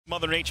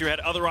Mother Nature had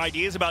other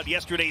ideas about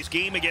yesterday's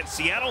game against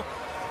Seattle.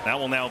 That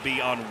will now be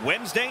on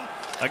Wednesday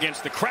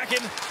against the Kraken.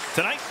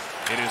 Tonight,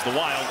 it is the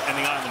Wild and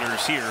the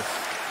Islanders here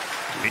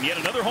in yet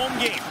another home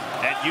game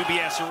at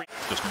UBS Arena.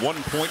 Just 1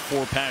 point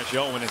for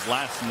Pajot in his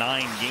last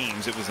 9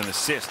 games. It was an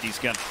assist. He's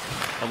got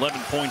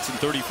 11 points in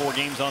 34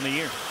 games on the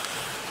year.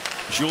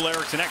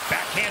 Eriksson Ek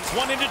backhands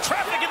one into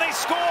traffic and they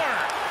score.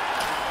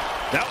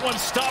 That one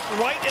stopped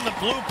right in the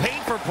blue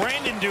paint for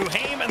Brandon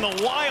Duhaime, and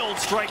the Wild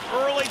strike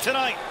early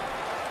tonight.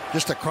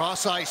 Just a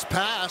cross-ice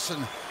pass,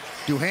 and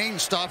Duhaime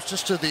stops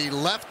just to the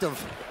left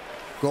of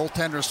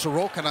goaltender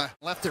Sorokin.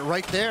 Left it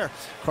right there.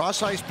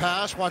 Cross-ice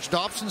pass. Watch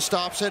Dobson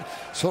stops it.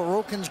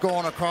 Sorokin's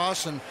going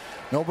across, and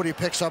nobody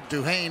picks up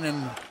Duhaime.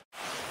 And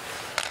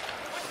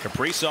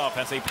Kaprizov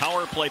has a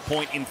power play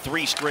point in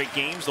 3 straight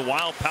games. The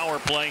Wild power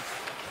play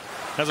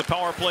has a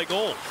power play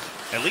goal.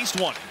 At least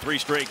one in 3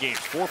 straight games.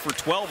 4 for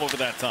 12 over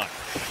that time.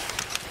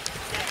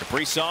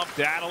 Kaprizov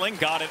battling,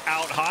 got it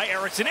out high.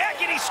 Eriksson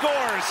Ek, and he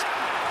scores.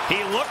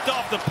 He looked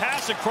off the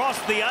pass across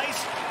the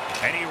ice,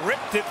 and he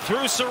ripped it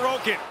through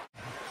Sorokin.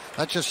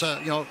 That's just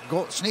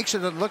sneaks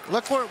it and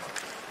look for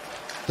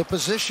the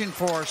position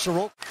for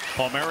Sorokin.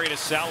 Palmieri to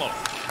Salo.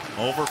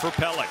 Over for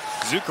Pelech.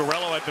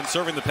 Zuccarello had been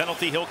serving the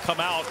penalty. He'll come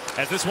out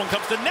as this one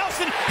comes to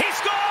Nelson. He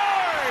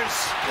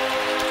scores!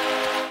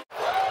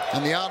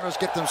 And the Islanders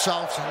get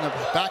themselves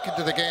back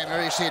into the game.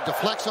 There you see it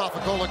deflects off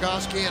of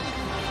Goligoski and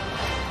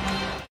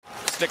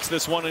sticks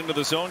this one into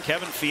the zone.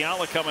 Kevin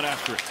Fiala coming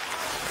after it.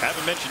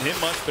 Haven't mentioned him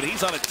much, but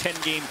he's on a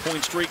 10-game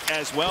point streak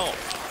as well.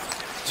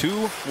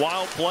 2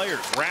 Wild players.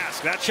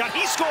 Rask, that shot,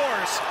 he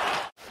scores!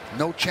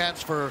 No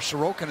chance for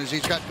Sorokin as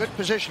he's got good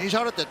position. He's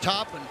out at the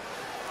top, and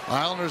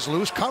Islanders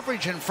lose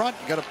coverage in front.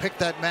 You got to pick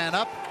that man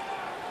up.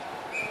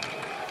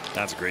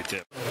 That's a great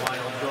tip.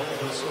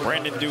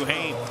 Brandon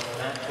Duhaime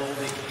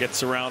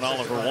gets around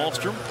Oliver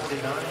Wahlstrom.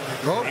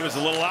 Oh. He was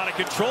a little out of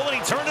control, and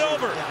he turned it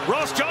over.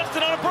 Ross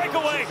Johnston on a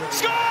breakaway.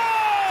 Scores!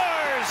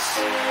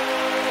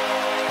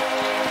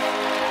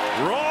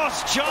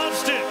 Ross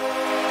Johnston.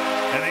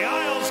 And the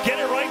Isles get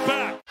it right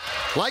back.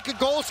 Like a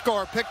goal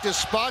scorer, picked his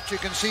spot. You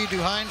can see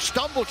Duhaime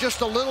stumbled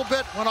just a little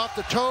bit, went off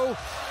the toe.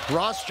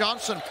 Ross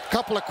Johnston, a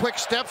couple of quick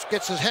steps,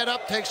 gets his head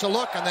up, takes a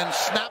look, and then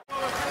snap.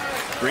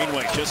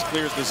 Greenway just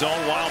clears the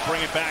zone. Wild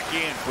bring it back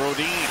in.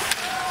 Brodin.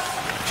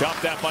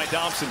 Chopped that by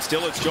Dobson.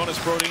 Still it's Jonas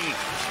Brodin.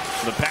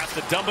 The pass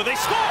to Dumba. They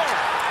score!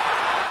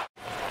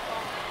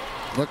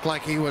 Looked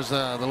like he was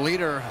the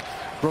leader.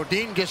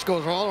 Brodin just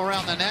goes all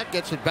around the net,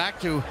 gets it back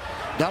to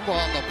Dumba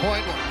on the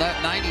point.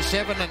 That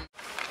 97 and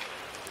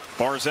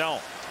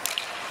Barzell.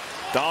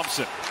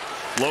 Dobson.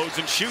 Loads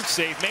and shoots.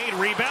 Save made.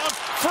 Rebound.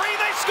 Free.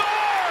 They score!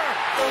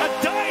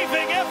 A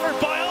diving effort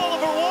by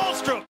Oliver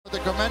Wahlstrom. The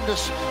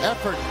tremendous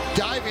effort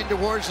diving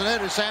towards the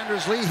net is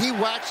Sanders Lee. He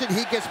whacks it.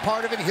 He gets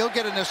part of it. He'll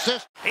get an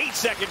assist. 8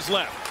 seconds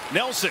left.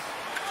 Nelson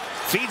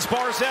feeds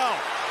Barzell.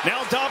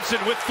 Now Dobson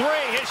with 3.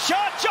 His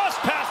shot just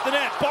past the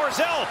net.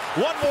 Barzell,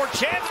 one more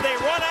chance. They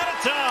run out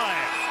of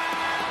time.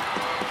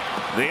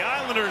 The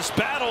Islanders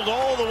battled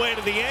all the way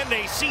to the end.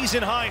 A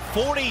season-high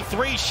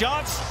 43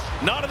 shots.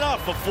 Not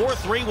enough. A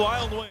 4-3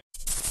 Wild win.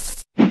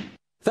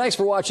 Thanks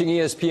for watching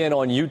ESPN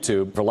on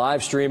YouTube. For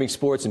live streaming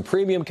sports and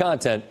premium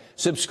content,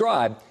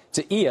 subscribe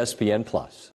to ESPN+.